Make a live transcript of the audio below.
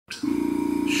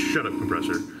Shut up,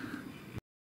 compressor.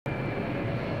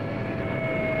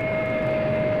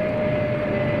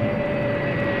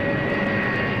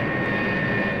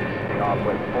 Off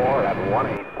with 4 at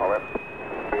 1-8, over.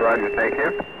 Roger, thank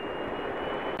you.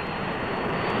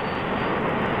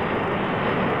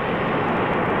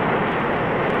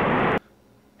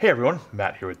 Hey everyone,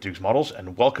 Matt here with Duke's Models,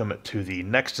 and welcome to the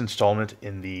next installment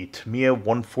in the Tamiya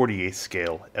 1/48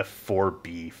 scale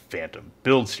F-4B Phantom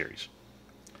build series.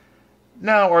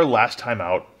 Now, our last time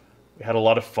out, we had a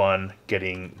lot of fun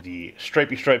getting the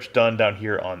stripy stripes done down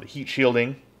here on the heat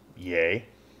shielding, yay,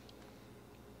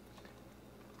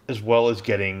 as well as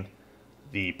getting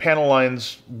the panel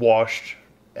lines washed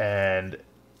and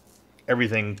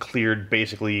everything cleared,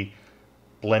 basically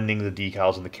blending the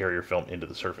decals and the carrier film into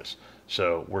the surface.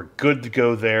 So we're good to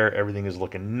go there. Everything is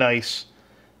looking nice.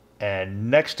 And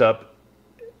next up,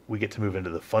 we get to move into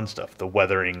the fun stuff, the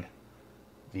weathering,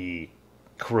 the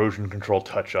corrosion control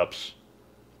touch-ups,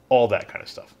 all that kind of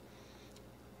stuff.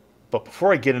 But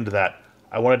before I get into that,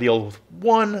 I want to deal with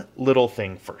one little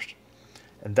thing first.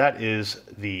 And that is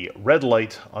the red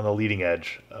light on the leading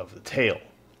edge of the tail.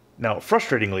 Now,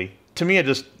 frustratingly, Tamiya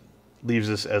just leaves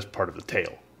this as part of the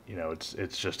tail. You know, it's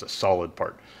just a solid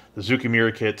part. The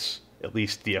Zucchini kits, at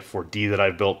least the F-4D that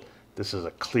I've built, this is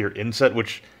a clear inset,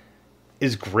 which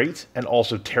is great and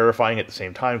also terrifying at the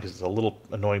same time because it's a little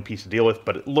annoying piece to deal with,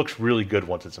 but it looks really good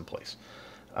once it's in place.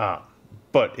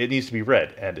 But it needs to be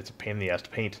red, and it's a pain in the ass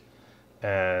to paint.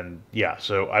 And yeah,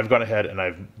 so I've gone ahead and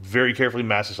I've very carefully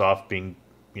masked this off, being,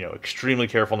 you know, extremely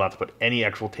careful not to put any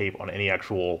actual tape on any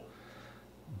actual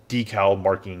decal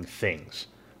marking things.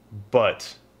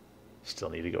 But still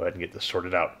need to go ahead and get this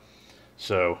sorted out.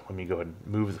 So let me go ahead and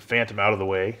move the Phantom out of the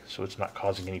way so it's not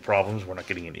causing any problems. We're not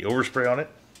getting any overspray on it.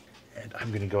 And I'm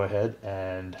going to go ahead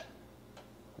and,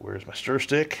 where's my stir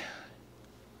stick?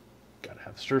 Got to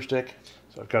have the stir stick.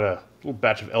 So I've got a little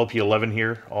batch of LP11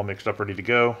 here, all mixed up, ready to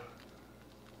go.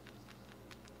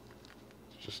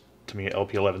 It's just Tamiya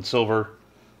LP11 silver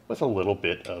with a little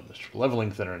bit of Mr.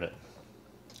 Leveling Thinner in it.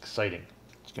 Exciting.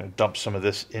 Just going to dump some of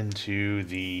this into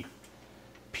the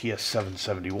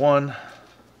PS771.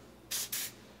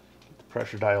 Get the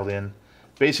pressure dialed in.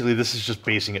 Basically, this is just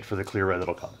basing it for the clear red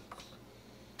that'll come.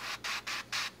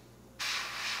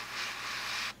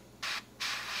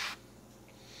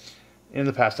 In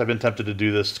the past, I've been tempted to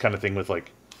do this kind of thing with,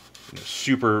 like, you know,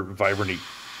 super vibrant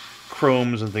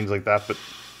chromes and things like that, but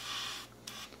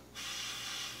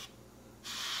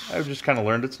I've just kind of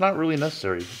learned it's not really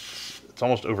necessary. It's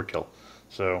almost overkill.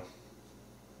 So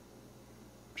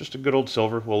just a good old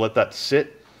silver. We'll let that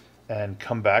sit and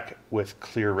come back with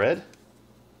clear red.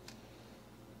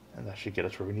 And that should get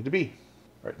us where we need to be.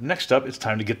 All right, next up, it's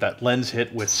time to get that lens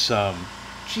hit with some...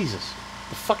 Jesus,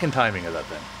 the fucking timing of that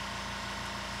thing.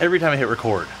 Every time I hit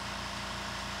record,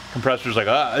 compressor's like,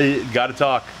 gotta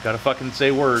talk, gotta fucking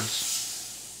say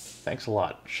words. Thanks a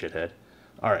lot, shithead.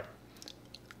 All right.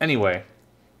 Anyway,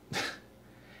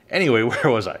 where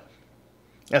was I?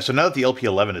 Yeah, so now that the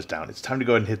LP11 is down, it's time to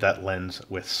go ahead and hit that lens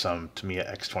with some Tamiya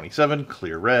X27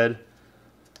 clear red.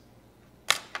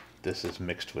 This is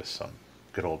mixed with some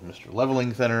good old Mr.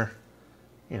 Leveling Thinner.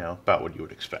 You know, about what you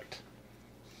would expect.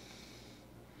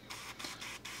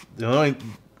 The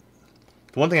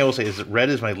one thing I will say is that red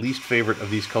is my least favorite of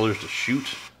these colors to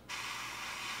shoot,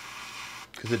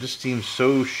 because it just seems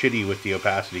so shitty with the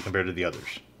opacity compared to the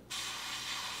others.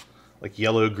 Like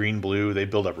yellow, green, blue, they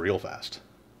build up real fast.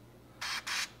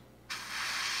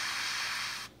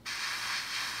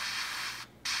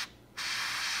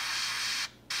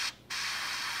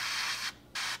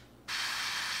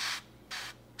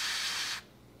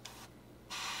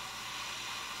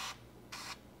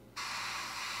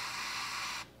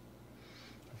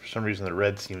 For some reason the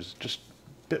red seems just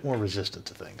a bit more resistant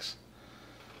to things.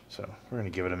 So we're going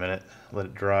to give it a minute, let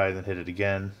it dry, then hit it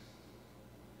again.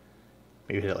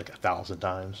 Maybe hit it like 1,000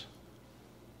 times.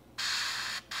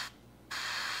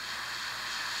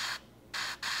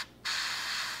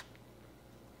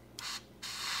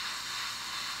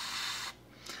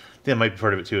 That might be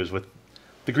part of it too, is with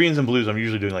the greens and blues I'm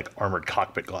usually doing like armored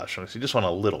cockpit glass, so you just want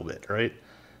a little bit, right?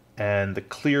 And the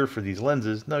clear for these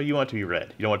lenses, no, you want it to be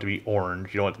red. You don't want it to be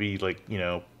orange. You don't want it to be like, you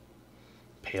know,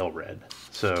 pale red.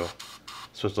 So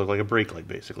it's supposed to look like a brake light,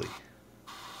 basically.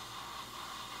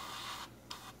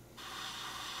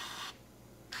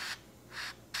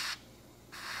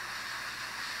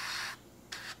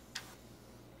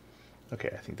 Okay,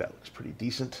 I think that looks pretty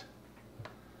decent.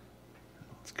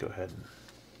 Let's go ahead and...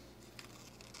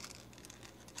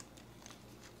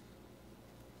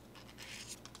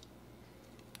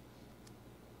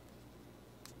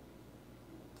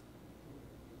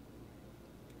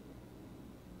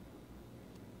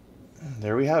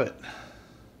 there we have it.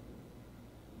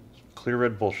 Clear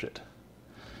red bullshit.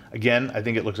 Again, I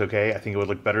think it looks okay. I think it would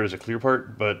look better as a clear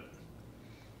part, but,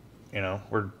 you know,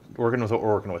 we're working with what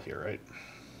we're working with here, right?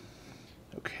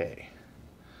 Okay.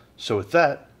 So with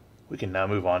that, we can now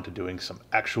move on to doing some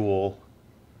actual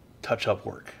touch-up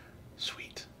work.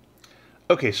 Sweet.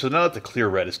 Okay, so now that the clear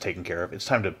red is taken care of, it's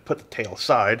time to put the tail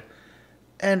aside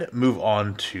and move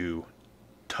on to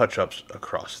touch-ups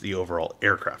across the overall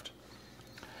aircraft.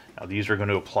 Now these are going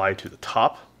to apply to the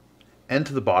top and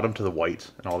to the bottom, to the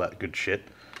white and all that good shit,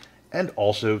 and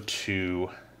also to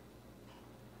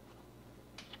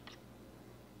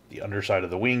the underside of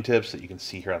the wingtips that you can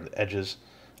see here on the edges.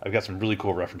 I've got some really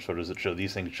cool reference photos that show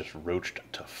these things just roached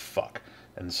to fuck,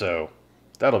 and so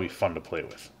that'll be fun to play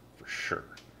with for sure.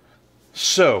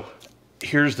 So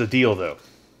here's the deal though.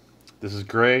 This is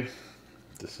gray.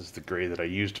 This is the gray that I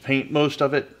used to paint most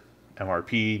of it,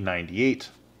 MRP 98.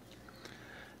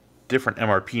 Different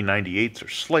MRP 98s are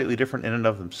slightly different in and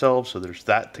of themselves, so there's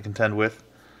that to contend with.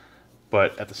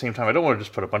 But at the same time, I don't want to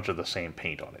just put a bunch of the same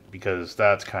paint on it, because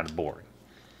that's kind of boring.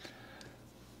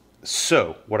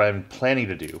 So what I'm planning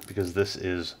to do, because this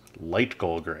is light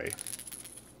gold gray,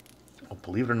 well,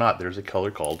 believe it or not, there's a color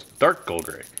called dark gold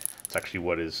gray. It's actually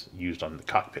what is used on the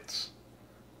cockpits,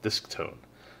 this tone.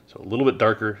 So a little bit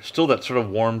darker, still that sort of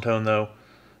warm tone though,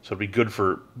 so it'd be good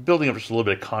for building up just a little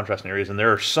bit of contrast in areas. And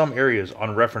there are some areas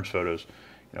on reference photos,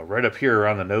 you know, right up here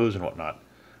around the nose and whatnot,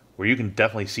 where you can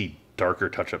definitely see darker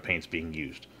touch-up paints being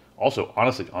used. Also,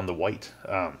 honestly, on the white,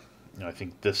 you know, I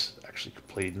think this actually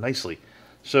played nicely.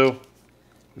 So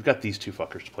we've got these two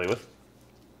fuckers to play with.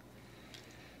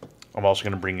 I'm also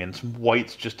going to bring in some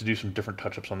whites just to do some different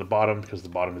touch-ups on the bottom, because the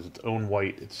bottom is its own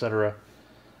white, etc.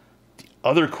 The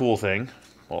other cool thing,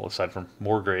 well, aside from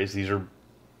more grays, these are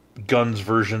guns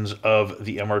versions of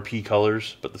the MRP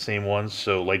colors, but the same ones,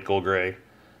 so light gold gray,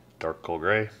 dark gold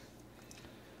gray.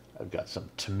 I've got some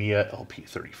Tamiya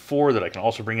LP34 that I can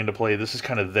also bring into play. This is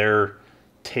kind of their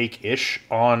take-ish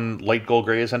on light gold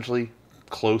gray, essentially.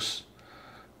 Close.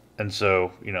 And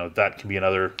so, you know, that can be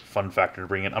another fun factor to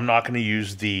bring in. I'm not going to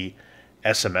use the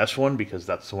SMS one, because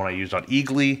that's the one I used on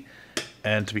Eagly.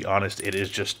 And to be honest, it is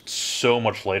just so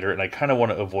much lighter, and I kind of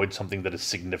want to avoid something that is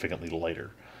significantly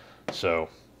lighter. So,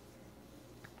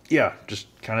 yeah, just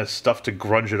kind of stuff to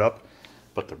grunge it up.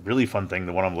 But the really fun thing,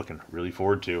 the one I'm looking really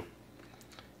forward to,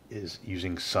 is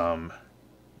using some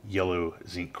yellow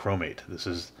zinc chromate. This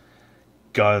is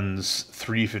Guns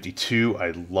 352.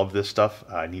 I love this stuff.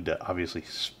 I need to obviously,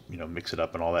 you know, mix it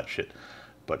up and all that shit,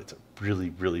 but it's a really,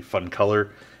 really fun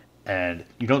color, and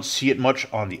you don't see it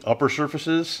much on the upper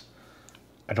surfaces.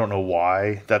 I don't know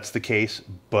why that's the case,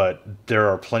 but there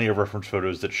are plenty of reference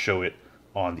photos that show it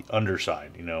on the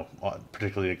underside, you know,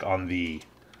 particularly like on the,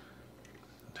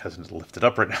 it hasn't lifted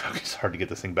up right now. It's hard to get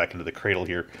this thing back into the cradle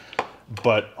here,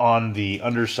 but on the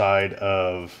underside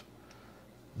of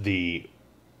the,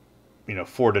 you know,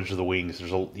 forward edge of the wings,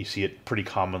 you see it pretty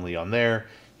commonly on there.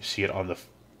 You see it on the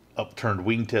upturned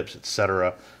wingtips,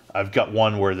 etc. I've got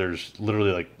one where there's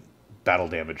literally like battle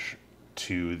damage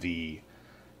to the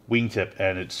wingtip,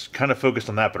 and it's kind of focused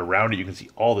on that, but around it you can see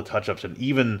all the touch-ups, and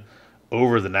even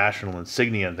over the national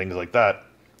insignia and things like that,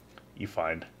 you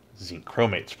find zinc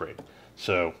chromate sprayed.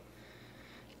 So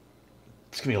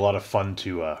it's gonna be a lot of fun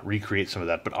to recreate some of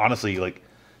that. But honestly, like,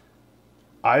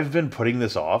 I've been putting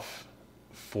this off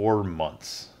for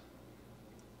months,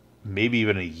 maybe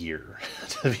even a year,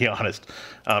 to be honest.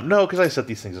 No, because I set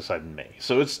these things aside in May,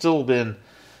 so it's still been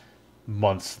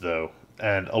months though,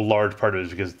 and a large part of it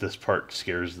is because this part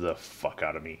scares the fuck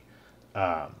out of me.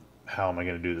 How am I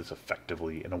going to do this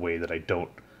effectively in a way that I don't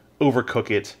overcook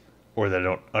it or that I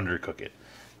don't undercook it?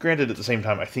 Granted, at the same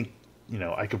time, I think, you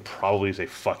know, I could probably say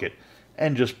fuck it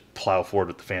and just plow forward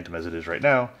with the Phantom as it is right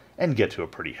now and get to a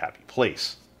pretty happy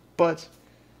place. But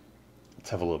let's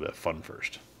have a little bit of fun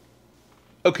first.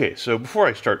 Okay, so before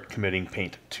I start committing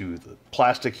paint to the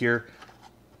plastic here,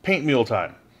 paint mule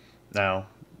time. Now,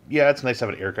 yeah, it's nice to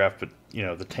have an aircraft, but, you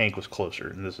know, the tank was closer,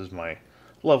 and this is my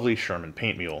lovely Sherman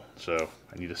paint mule, so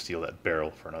I need to steal that barrel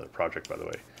for another project, by the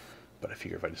way. But I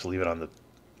figure if I just leave it on the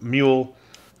mule,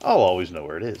 I'll always know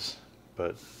where it is.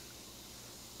 But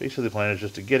basically the plan is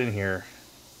just to get in here,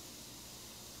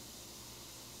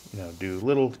 you know, do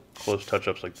little close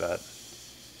touch-ups like that.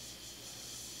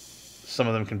 Some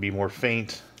of them can be more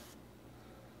faint.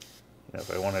 You know,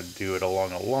 if I want to do it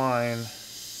along a line,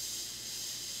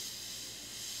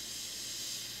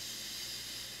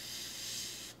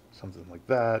 something like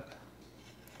that.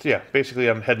 So yeah, basically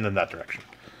I'm heading in that direction.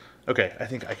 Okay, I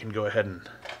think I can go ahead and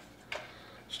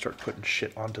start putting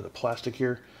shit onto the plastic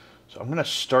here. So I'm going to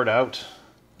start out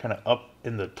kind of up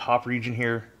in the top region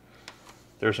here,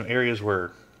 there are some areas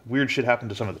where weird shit happened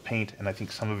to some of the paint, and I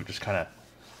think some of it just kind of,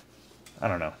 I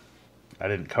don't know, I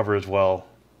didn't cover as well.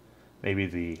 Maybe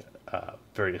the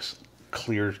various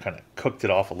clears kind of cooked it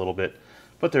off a little bit,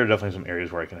 but there are definitely some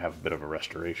areas where I can have a bit of a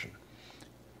restoration.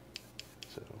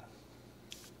 So,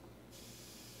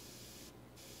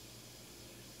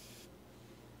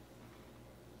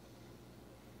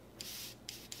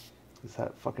 is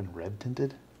that fucking red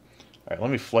tinted? All right, let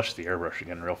me flush the airbrush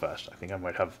again real fast. I think I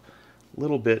might have a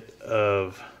little bit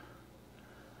of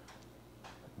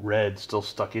red still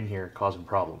stuck in here causing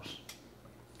problems.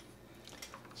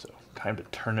 So, time to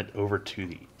turn it over to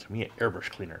the Tamiya airbrush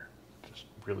cleaner. Just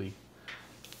really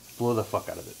blow the fuck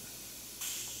out of it.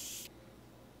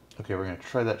 Okay, we're gonna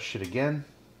try that shit again.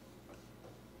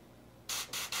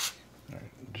 All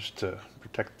right, just to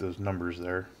protect those numbers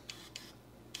there.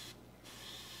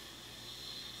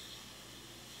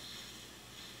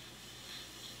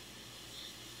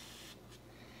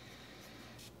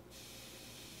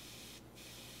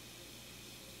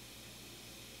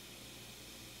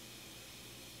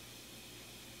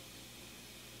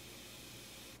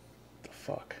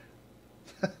 Fuck.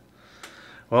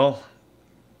 Well,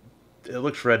 it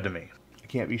looks red to me. I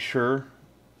can't be sure,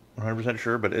 100%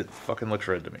 sure, but it fucking looks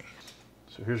red to me.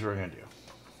 So here's what we're gonna do.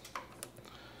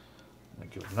 I'm gonna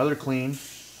give it another clean.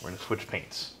 We're gonna switch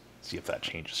paints. See if that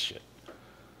changes shit.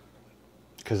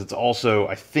 Because it's also,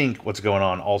 I think what's going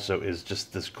on also is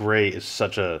just this gray is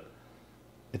such a,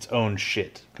 its own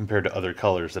shit compared to other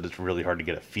colors that it's really hard to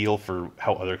get a feel for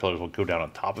how other colors will go down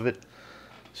on top of it.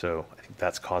 So I think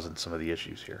that's causing some of the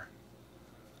issues here.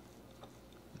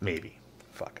 Maybe.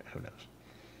 Fuck it, who knows.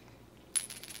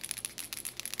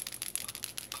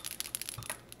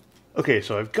 Okay,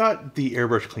 so I've got the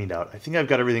airbrush cleaned out. I think I've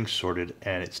got everything sorted,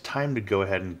 and it's time to go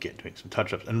ahead and get doing some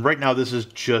touch-ups. And right now this is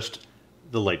just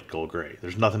the light gold gray.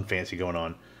 There's nothing fancy going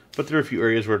on. But there are a few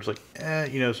areas where it's like,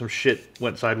 you know, some shit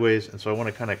went sideways, and so I want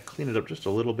to kind of clean it up just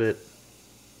a little bit.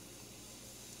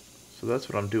 So that's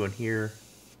what I'm doing here.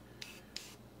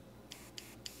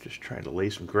 Just trying to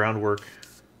lay some groundwork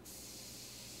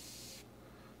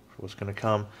for what's going to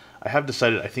come. I have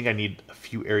decided I think I need a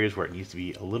few areas where it needs to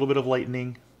be a little bit of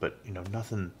lightening, but you know,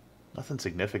 nothing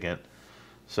significant.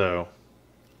 So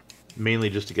mainly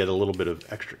just to get a little bit of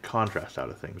extra contrast out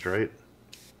of things, right?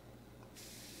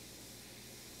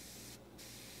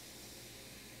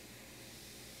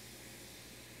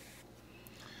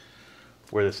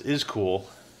 Where this is cool,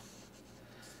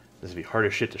 this would be hard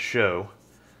as shit to show,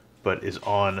 but is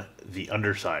on the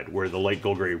underside where the light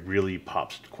gold gray really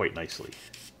pops quite nicely.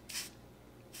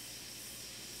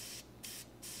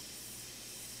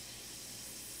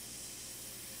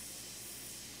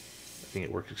 I think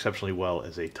it works exceptionally well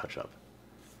as a touch-up.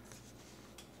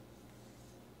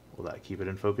 Will that keep it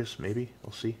in focus? Maybe?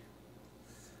 We'll see.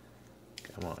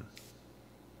 Come on.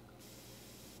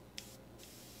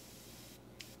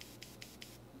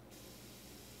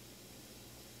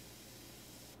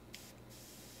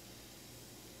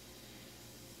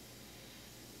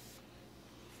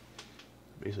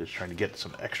 Basically just trying to get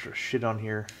some extra shit on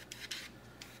here.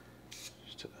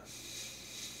 Just to...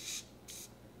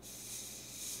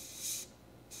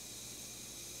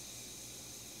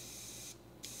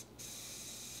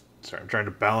 Sorry, I'm trying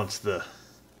to balance the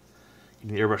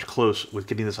getting the airbrush close with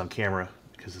getting this on camera,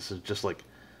 because this is just like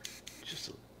just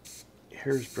a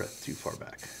hair's breadth too far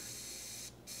back.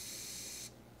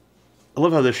 I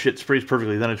love how this shit sprays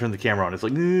perfectly, then I turn the camera on. It's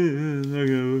like, it's not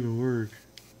gonna work.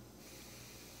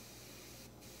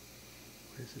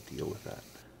 What is the deal with that?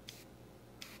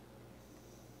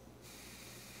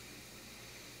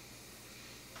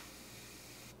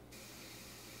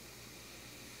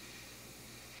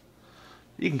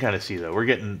 You can kind of see, though, we're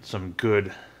getting some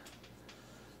good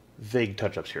vague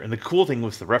touch-ups here. And the cool thing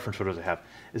with the reference photos I have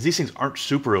is these things aren't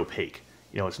super opaque.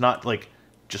 You know, it's not like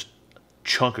just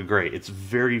chunk of gray. It's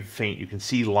very faint. You can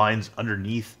see lines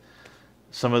underneath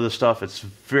some of the stuff. It's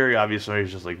very obvious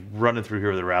somebody's just like running through here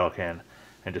with a rattle can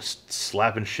and just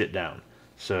slapping shit down.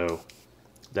 So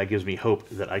that gives me hope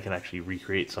that I can actually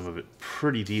recreate some of it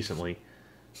pretty decently.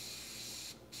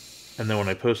 And then when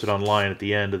I post it online at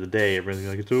the end of the day, everything's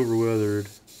like, it's over-weathered.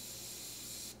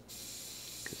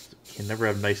 Because you can never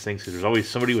have nice things, because there's always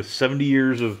somebody with 70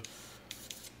 years of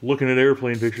looking at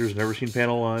airplane pictures, never seen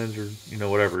panel lines, or, you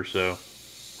know, whatever, so...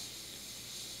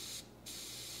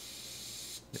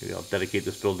 maybe I'll dedicate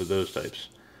this build to those types.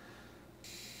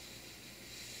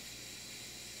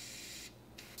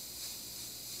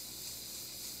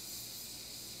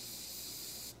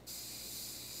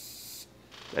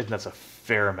 I think that's a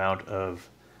fair amount of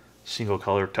single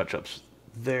color touch-ups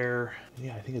there.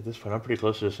 Yeah, I think at this point I'm pretty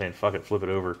close to just saying fuck it, flip it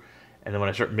over, And then when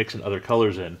I start mixing other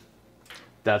colors in,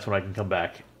 that's when I can come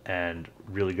back and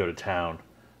really go to town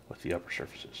with the upper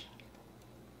surfaces.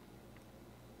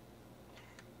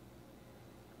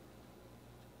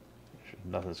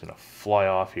 Nothing's going to fly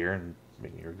off here and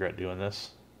make me regret doing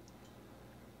this.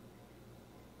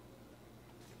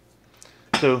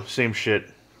 So, same shit,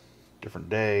 different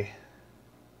day.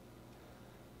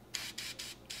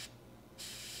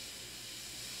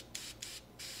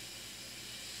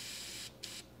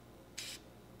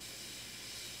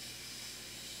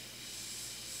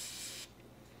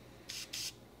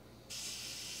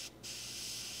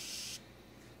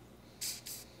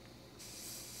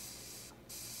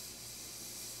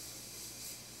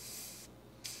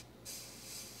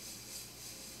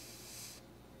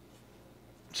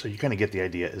 So you kind of get the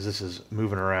idea as this is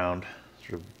moving around,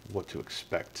 sort of what to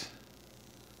expect.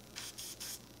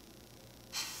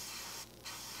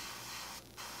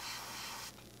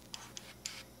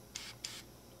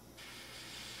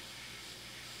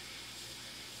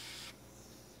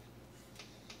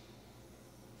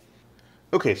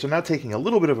 Okay, so now taking a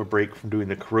little bit of a break from doing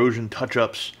the corrosion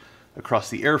touch-ups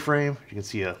across the airframe. You can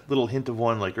see a little hint of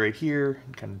one like right here,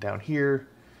 and kind of down here.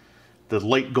 The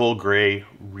light gold gray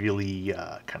really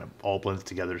kind of all blends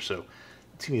together, so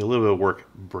it's going to be a little bit of work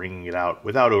bringing it out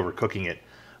without overcooking it.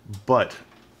 But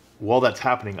while that's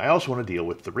happening, I also want to deal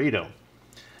with the radome.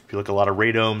 If you look at a lot of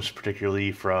radomes,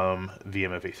 particularly from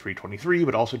VMFA 323,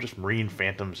 but also just Marine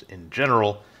Phantoms in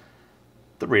general,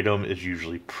 the radome is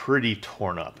usually pretty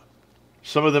torn up.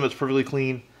 Some of them it's perfectly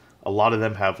clean. A lot of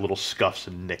them have little scuffs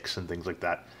and nicks and things like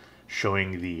that,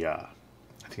 showing the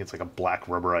I think it's like a black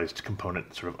rubberized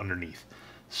component sort of underneath.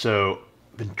 So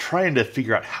I've been trying to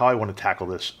figure out how I want to tackle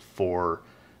this for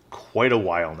quite a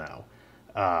while now.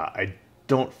 I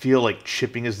don't feel like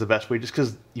chipping is the best way, just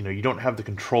because you don't have the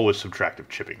control with subtractive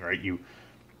chipping, right? You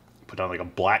put down like a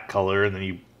black color and then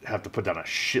you have to put down a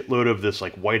shitload of this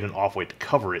like white and off-white to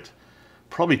cover it.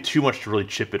 Probably too much to really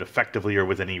chip it effectively or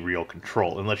with any real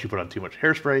control, unless you put on too much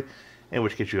hairspray, in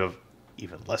which case you have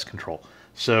even less control.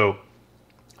 So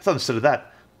I thought instead of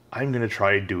that, I'm going to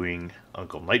try doing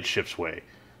Uncle Nightshift's way.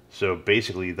 So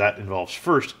basically that involves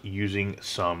first using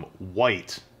some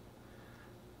white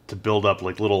to build up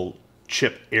like little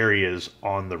chip areas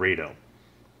on the radome.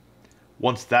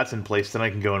 Once that's in place, then I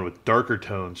can go in with darker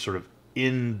tones sort of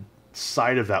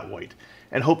inside of that white.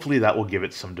 And hopefully that will give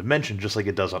it some dimension, just like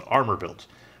it does on armor builds,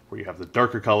 where you have the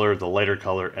darker color, the lighter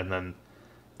color, and then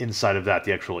inside of that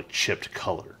the actual like chipped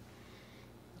color.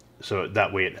 So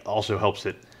that way it also helps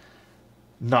it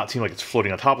not seem like it's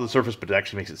floating on top of the surface, but it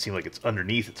actually makes it seem like it's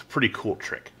underneath. It's a pretty cool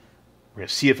trick. We're going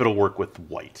to see if it'll work with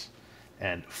white.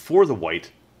 And for the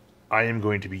white, I am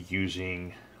going to be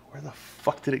using... Where the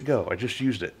fuck did it go? I just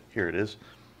used it. Here it is.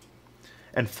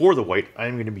 And for the white,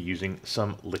 I'm going to be using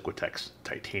some Liquitex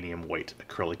titanium white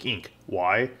acrylic ink.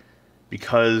 Why?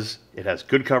 Because it has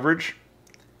good coverage,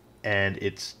 and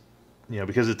it's,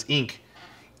 because it's ink,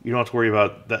 you don't have to worry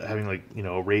about that having like,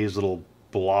 a raised little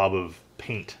blob of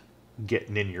paint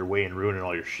getting in your way and ruining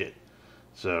all your shit.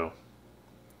 So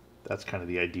that's kind of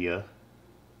the idea.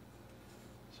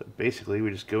 So basically we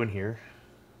just go in here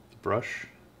with the brush,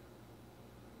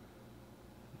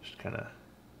 just kind of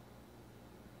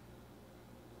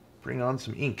bring on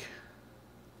some ink.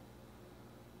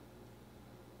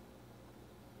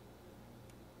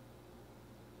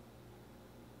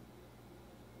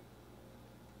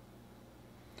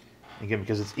 Again,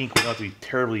 because it's ink, we don't have to be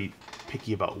terribly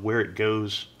picky about where it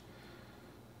goes.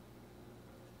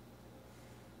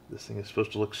 This thing is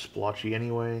supposed to look splotchy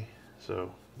anyway, so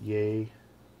yay.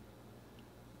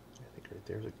 I think right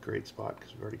there's a great spot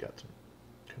because we've already got some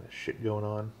kind of shit going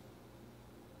on.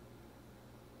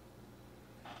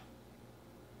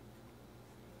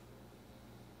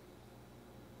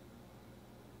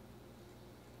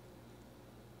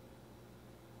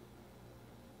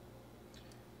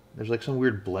 There's like some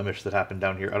weird blemish that happened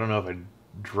down here. I don't know if I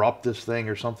dropped this thing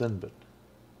or something, but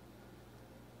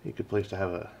a good place to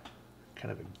have a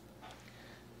kind of a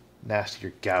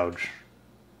nastier gouge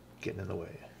getting in the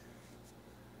way.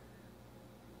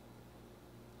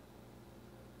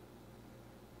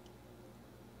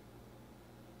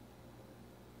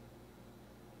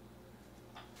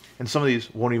 And some of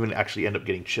these won't even actually end up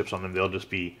getting chips on them. They'll just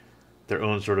be their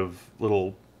own sort of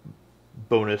little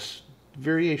bonus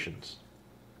variations.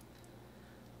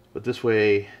 But this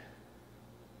way,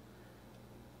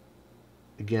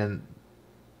 again,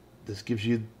 this gives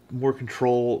you more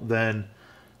control than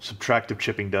subtractive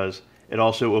chipping does. It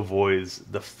also avoids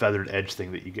the feathered edge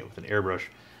thing that you get with an airbrush,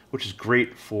 which is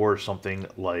great for something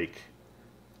like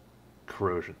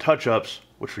corrosion touch-ups,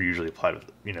 which were usually applied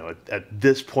with, you know, at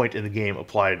this point in the game,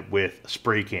 applied with a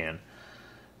spray can.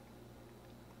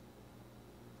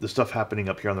 The stuff happening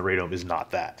up here on the radome is not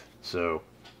that. So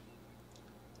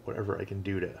whatever I can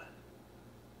do to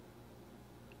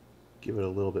give it a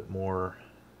little bit more,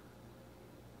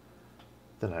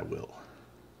 then I will.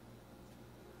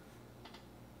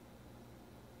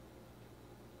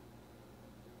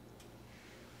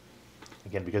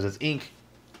 Again, because it's ink,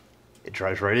 it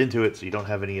dries right into it, so you don't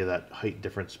have any of that height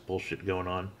difference bullshit going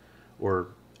on, or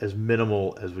as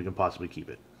minimal as we can possibly keep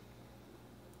it.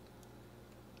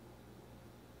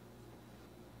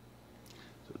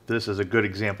 So this is a good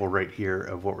example right here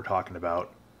of what we're talking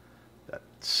about. That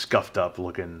scuffed up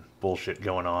looking bullshit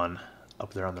going on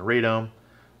up there on the radome.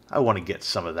 I want to get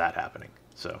some of that happening,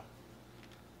 so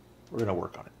we're going to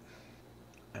work on it.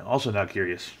 I'm also now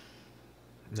curious.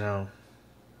 No,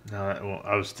 well,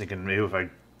 I was thinking maybe if I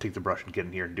take the brush and get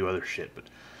in here and do other shit, but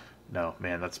no,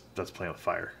 man, that's playing with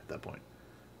fire at that point.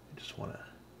 I just want to.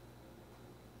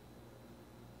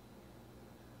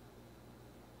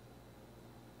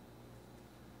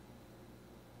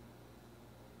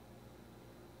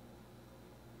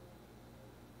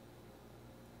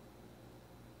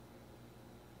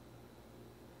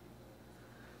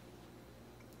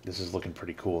 This is looking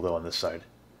pretty cool though on this side.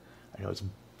 I know it's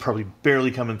probably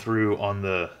barely coming through on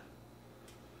the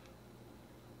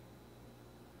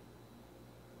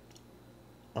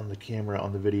camera,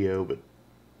 on the video, but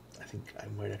I think I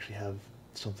might actually have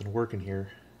something working here,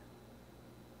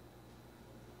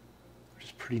 which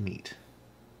is pretty neat.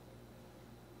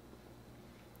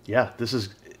 Yeah, this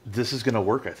is gonna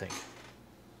work, I think.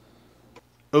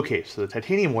 Okay, so the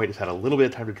titanium white has had a little bit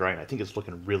of time to dry, and I think it's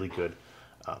looking really good.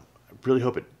 I really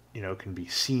hope it, you know, can be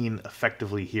seen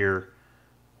effectively here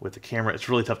with the camera. It's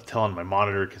really tough to tell on my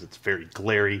monitor because it's very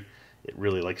glary. It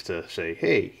really likes to say,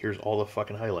 hey, here's all the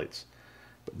fucking highlights.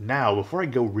 But now, before I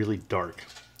go really dark,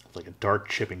 like a dark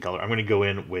chipping color, I'm going to go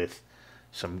in with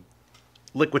some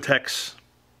Liquitex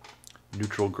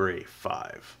Neutral Gray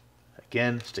 5.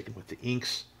 Again, sticking with the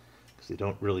inks, because they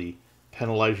don't really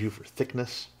penalize you for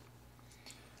thickness.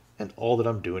 And all that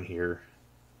I'm doing here,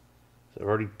 so I've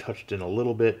already touched in a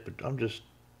little bit, but I'm just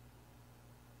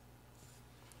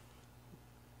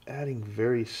adding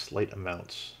very slight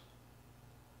amounts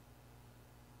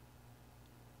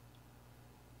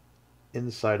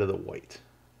inside of the white.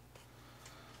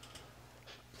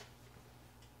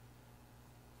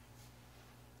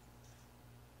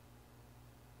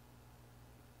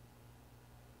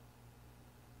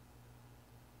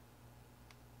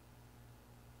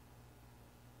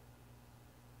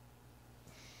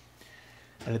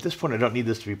 And at this point, I don't need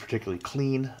this to be particularly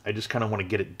clean. I just kind of want to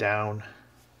get it down.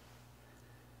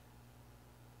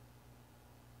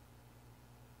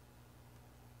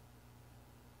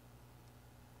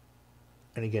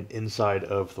 And again, inside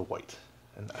of the white.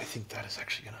 And I think that is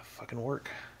actually going to fucking work.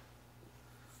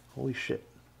 Holy shit.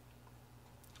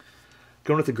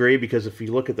 Going with the gray because if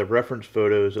you look at the reference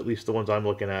photos, at least the ones I'm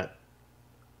looking at,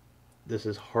 this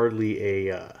is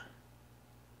hardly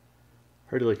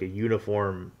like a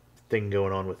uniform thing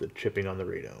going on with the chipping on the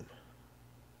radome.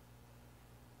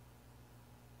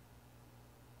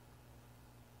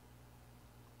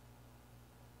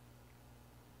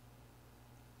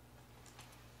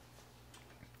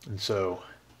 And so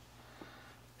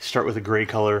start with a gray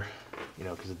color, you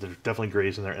know, because there's definitely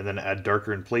grays in there, and then add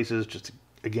darker in places just to,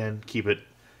 again, keep it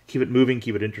moving,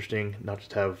 keep it interesting, not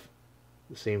just have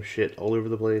the same shit all over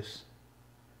the place.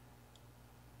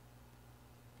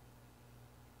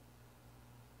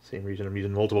 Same reason I'm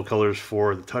using multiple colors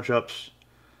for the touch-ups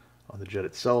on the jet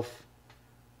itself.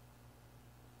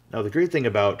 Now the great thing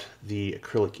about the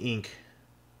acrylic ink,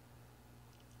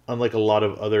 unlike a lot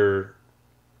of other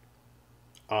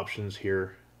options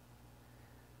here,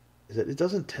 is that it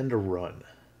doesn't tend to run.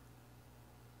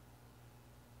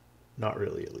 Not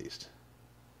really, at least.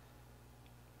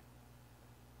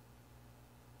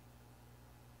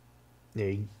 Yeah,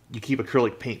 you keep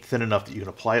acrylic paint thin enough that you can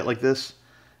apply it like this,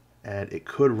 and it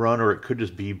could run, or it could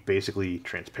just be basically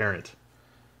transparent.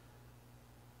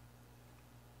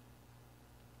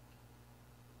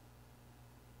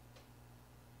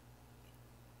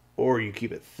 Or you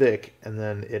keep it thick, and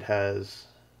then it has,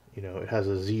 you know, it has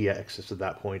a z-axis at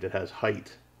that point. It has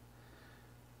height,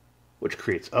 which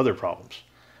creates other problems.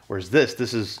 Whereas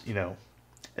this is, you know,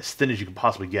 as thin as you can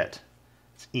possibly get.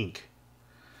 It's ink.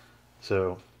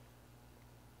 So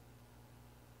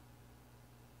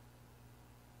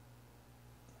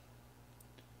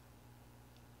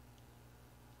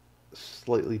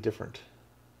slightly different.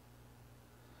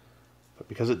 But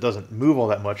because it doesn't move all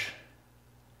that much,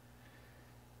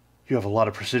 you have a lot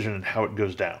of precision in how it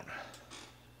goes down.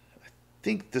 I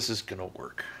think this is going to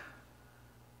work.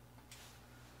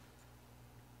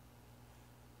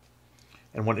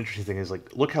 And one interesting thing is,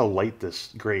 like, look how light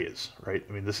this gray is, right?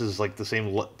 I mean, this is like the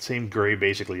same gray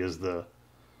basically as the,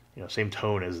 same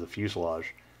tone as the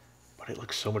fuselage, but it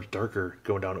looks so much darker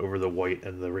going down over the white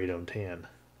and the radome tan.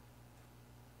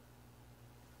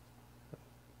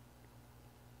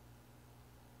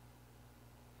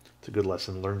 It's a good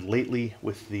lesson learned lately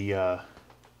with the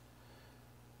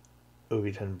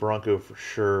OV-10 Bronco for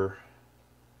sure.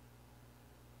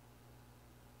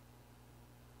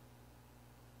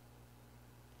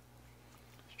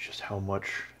 Just how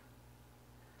much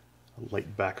a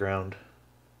light background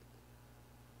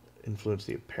influence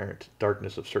the apparent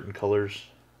darkness of certain colors.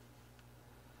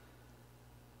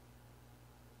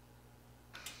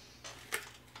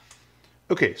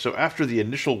 Okay, so after the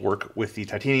initial work with the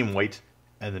titanium white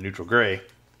and the neutral gray,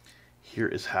 here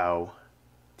is how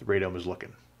the radome is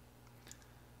looking.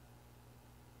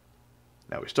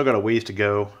 Now we still got a ways to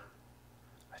go.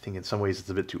 I think in some ways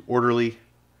it's a bit too orderly.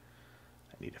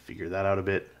 I need to figure that out a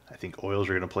bit. I think oils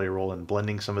are going to play a role in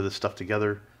blending some of this stuff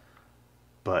together.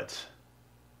 But,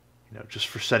 just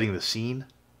for setting the scene,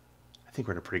 I think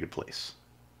we're in a pretty good place.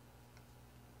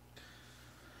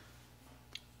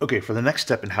 Okay, for the next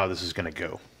step in how this is going to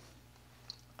go,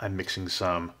 I'm mixing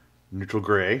some neutral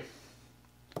gray,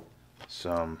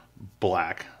 some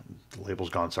black, the label's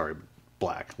gone, sorry,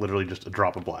 black, literally just a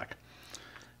drop of black,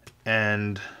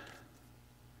 and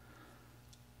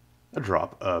a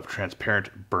drop of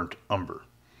transparent burnt umber.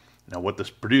 Now what this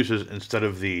produces, instead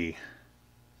of the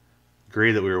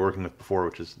gray that we were working with before,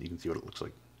 which is, you can see what it looks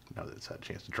like now that it's had a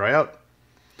chance to dry out,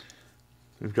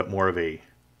 we've got more of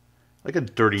like a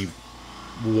dirty,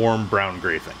 warm brown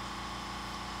gray thing.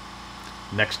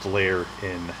 Next layer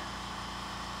in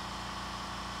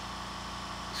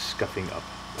scuffing up,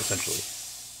 essentially.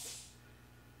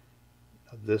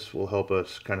 Now this will help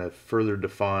us kind of further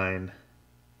define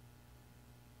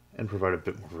and provide a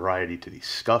bit more variety to these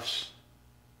scuffs.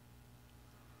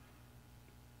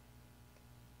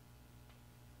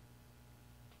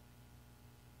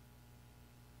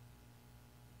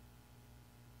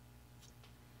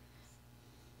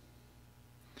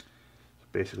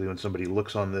 Basically, when somebody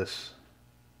looks on this,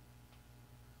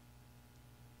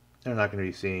 they're not going to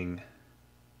be seeing,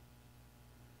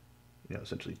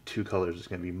 essentially two colors. It's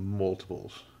going to be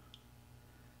multiples.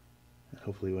 And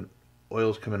hopefully when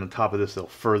oils come in on top of this, they'll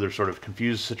further sort of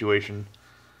confuse the situation,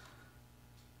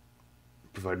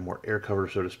 provide more air cover,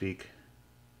 so to speak.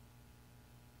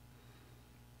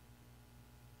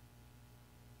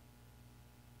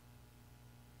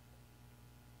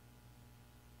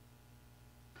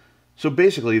 So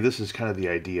basically, this is kind of the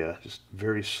idea. Just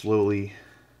very slowly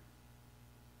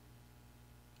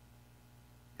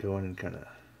go in and kind of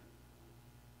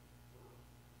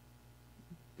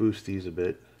boost these a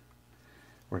bit.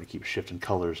 We're going to keep shifting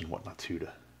colors and whatnot too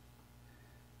to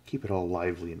keep it all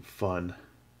lively and fun.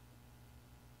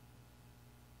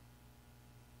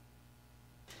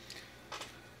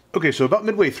 Okay, so about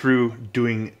midway through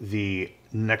doing the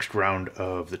next round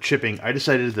of the chipping, I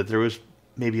decided that there was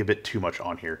maybe a bit too much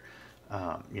on here.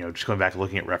 Just going back and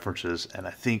looking at references, and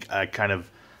I think I kind of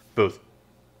both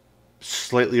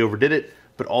slightly overdid it,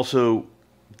 but also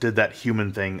did that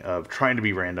human thing of trying to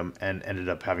be random and ended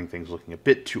up having things looking a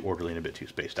bit too orderly and a bit too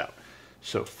spaced out.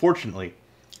 So fortunately,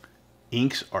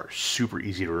 inks are super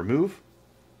easy to remove.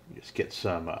 You just get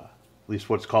some, at least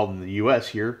what's called in the US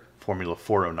here, Formula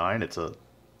 409. It's a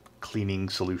cleaning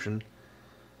solution.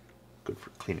 Good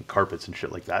for cleaning carpets and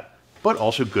shit like that, but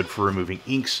also good for removing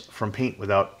inks from paint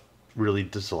without really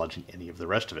dislodging any of the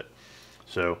rest of it.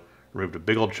 So removed a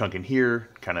big old chunk in here,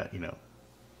 kind of,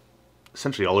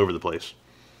 essentially all over the place.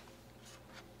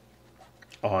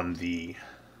 On the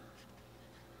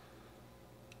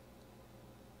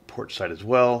port side as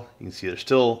well, you can see there's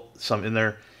still some in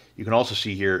there. You can also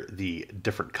see here the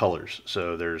different colors.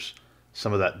 So there's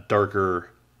some of that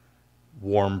darker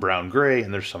warm brown gray,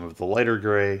 and there's some of the lighter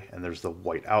gray, and there's the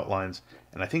white outlines.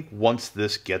 And I think once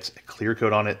this gets a clear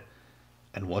coat on it,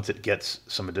 and once it gets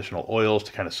some additional oils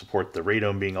to kind of support the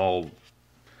radome being all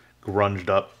grunged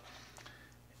up,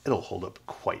 it'll hold up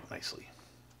quite nicely.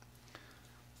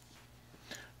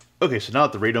 Okay, so now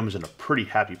that the radome is in a pretty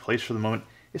happy place for the moment,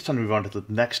 it's time to move on to the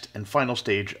next and final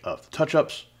stage of the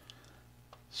touch-ups,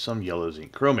 some yellow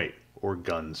zinc chromate, or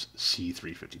Guns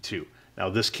C352. Now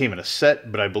this came in a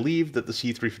set, but I believe that the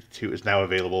C352 is now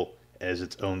available as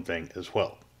its own thing as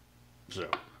well. So,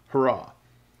 hurrah!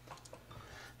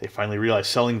 They finally realized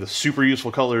selling the super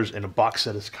useful colors in a box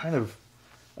set is kind of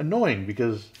annoying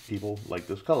because people like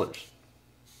those colors.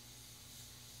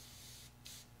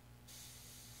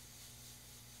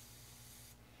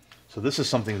 So this is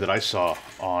something that I saw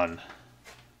on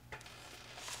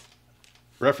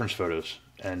reference photos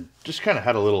and just kind of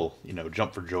had a little,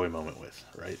 jump for joy moment with,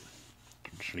 right?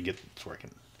 I'm just going to get to where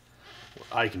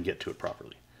I can get to it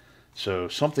properly. So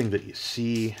something that you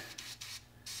see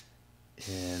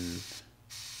in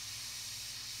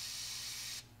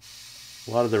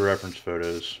a lot of the reference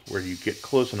photos where you get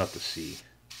close enough to see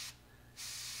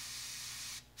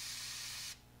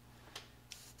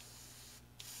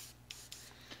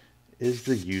is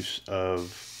the use of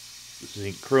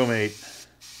zinc chromate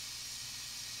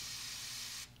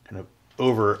kind of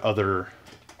over other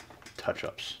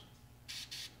touch-ups.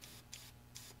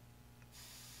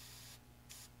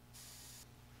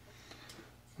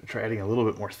 I'm going to try adding a little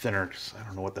bit more thinner because I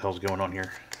don't know what the hell's going on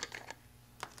here.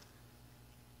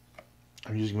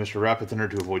 I'm using Mr. Rapid Thinner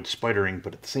to avoid spidering,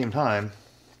 but at the same time,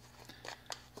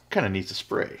 it kind of needs to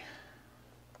spray.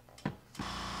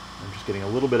 I'm just getting a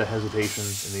little bit of hesitation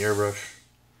in the airbrush.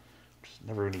 Just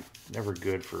never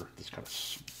good for this kind of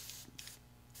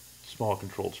small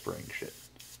controlled spraying shit.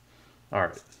 All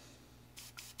right.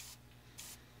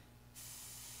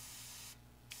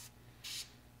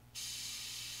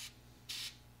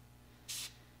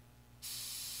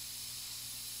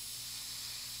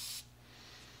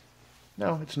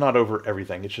 No, it's not over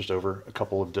everything. It's just over a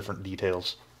couple of different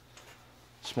details.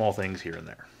 Small things here and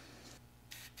there.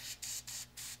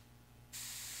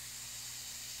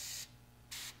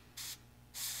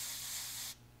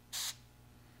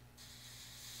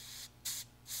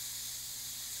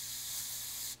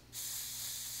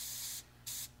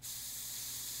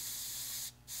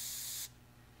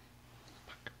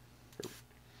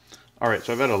 All right,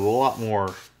 so I've added a lot more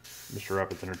Mr.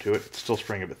 Rapid Thinner to it. It's still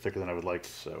spraying a bit thicker than I would like,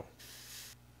 so.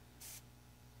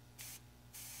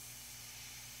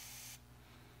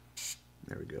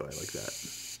 There we go, I like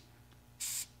that.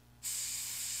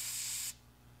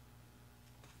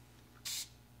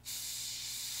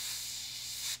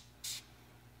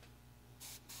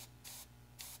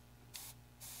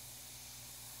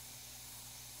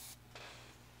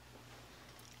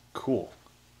 Cool.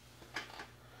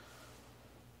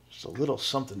 Just a little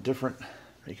something different,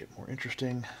 make it more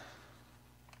interesting.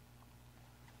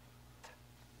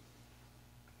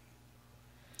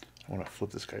 I want to flip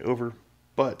this guy over,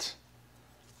 but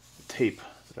the tape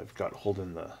that I've got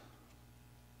holding the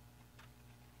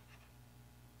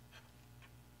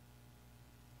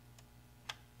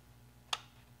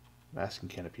masking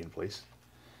canopy in place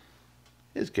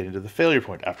is getting to the failure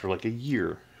point after like a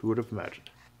year. Who would have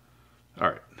imagined? All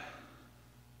right.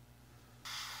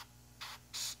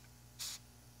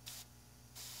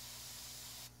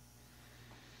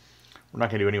 We're not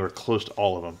going to do anywhere close to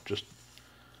all of them, just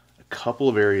a couple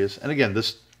of areas. And again,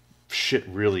 this shit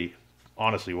really,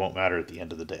 honestly, won't matter at the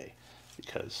end of the day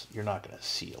because you're not going to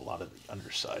see a lot of the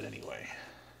underside anyway.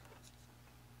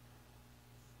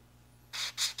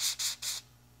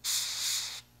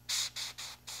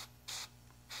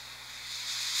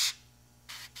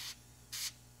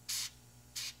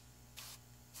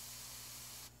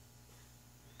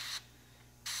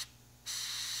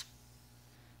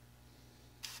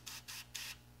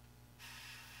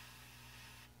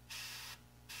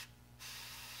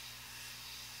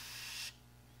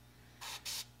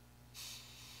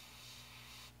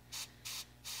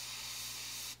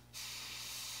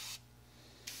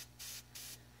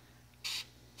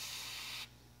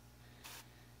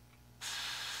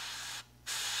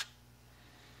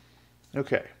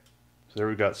 Okay, so there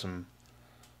we've got some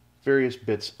various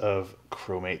bits of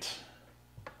chromate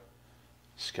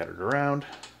scattered around.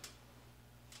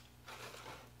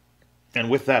 And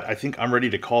with that, I think I'm ready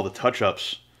to call the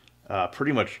touch-ups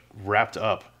pretty much wrapped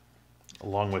up,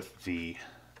 along with the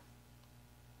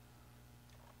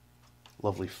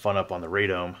lovely fun up on the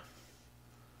radome.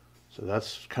 So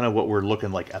that's kind of what we're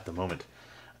looking like at the moment.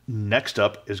 Next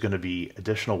up is going to be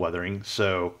additional weathering.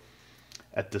 So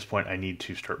at this point, I need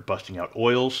to start busting out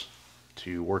oils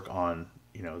to work on,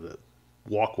 the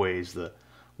walkways, the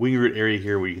wing root area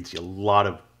here where you can see a lot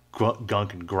of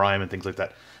gunk and grime and things like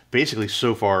that. Basically,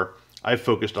 so far, I've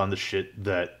focused on the shit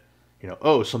that,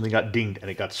 oh, something got dinged and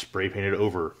it got spray painted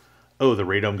over. Oh, the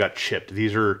radome got chipped.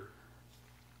 These are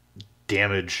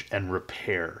damage and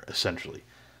repair, essentially.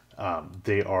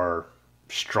 They are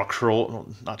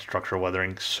not structural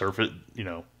weathering, surface,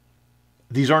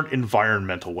 these aren't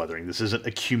environmental weathering. This isn't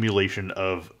accumulation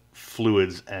of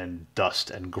fluids and dust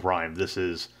and grime. This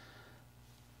is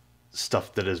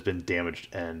stuff that has been damaged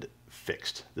and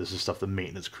fixed. This is stuff the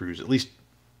maintenance crews, at least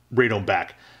radome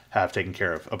back, have taken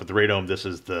care of. Up at the radome, this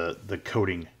is the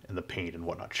coating and the paint and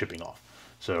whatnot chipping off.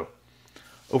 So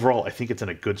overall, I think it's in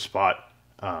a good spot.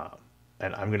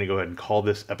 and I'm going to go ahead and call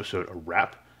this episode a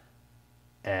wrap.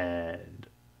 And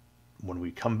when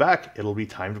we come back, it'll be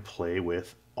time to play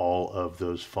with all of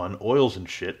those fun oils and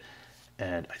shit.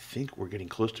 And I think we're getting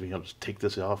close to being able to take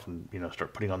this off and, you know,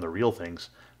 start putting on the real things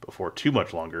before too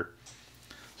much longer.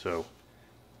 So,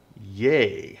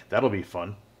 yay, that'll be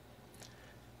fun.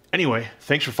 Anyway,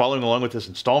 thanks for following along with this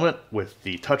installment, with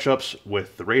the touch-ups,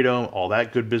 with the radome, all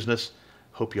that good business.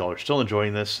 Hope you all are still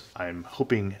enjoying this. I'm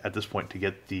hoping at this point to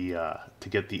get the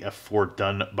F4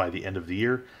 done by the end of the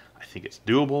year. I think it's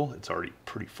doable. It's already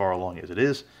pretty far along as it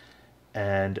is.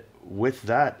 And with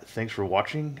that, thanks for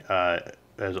watching.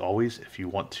 As always, if you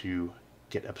want to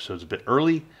get episodes a bit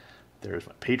early, there's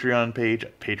my Patreon page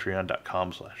at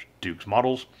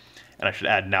patreon.com/dukesmodels. And I should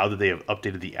add, now that they have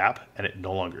updated the app and it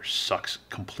no longer sucks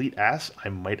complete ass, I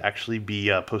might actually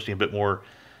be posting a bit more,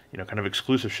 you know, kind of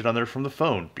exclusive shit on there from the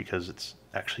phone, because it's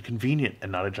actually convenient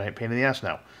and not a giant pain in the ass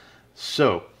now.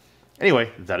 So,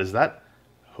 anyway, that is that.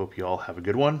 Hope you all have a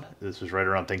good one. This is right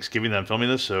around Thanksgiving that I'm filming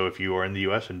this, so if you are in the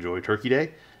US, enjoy Turkey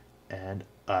Day, and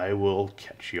I will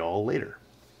catch you all later.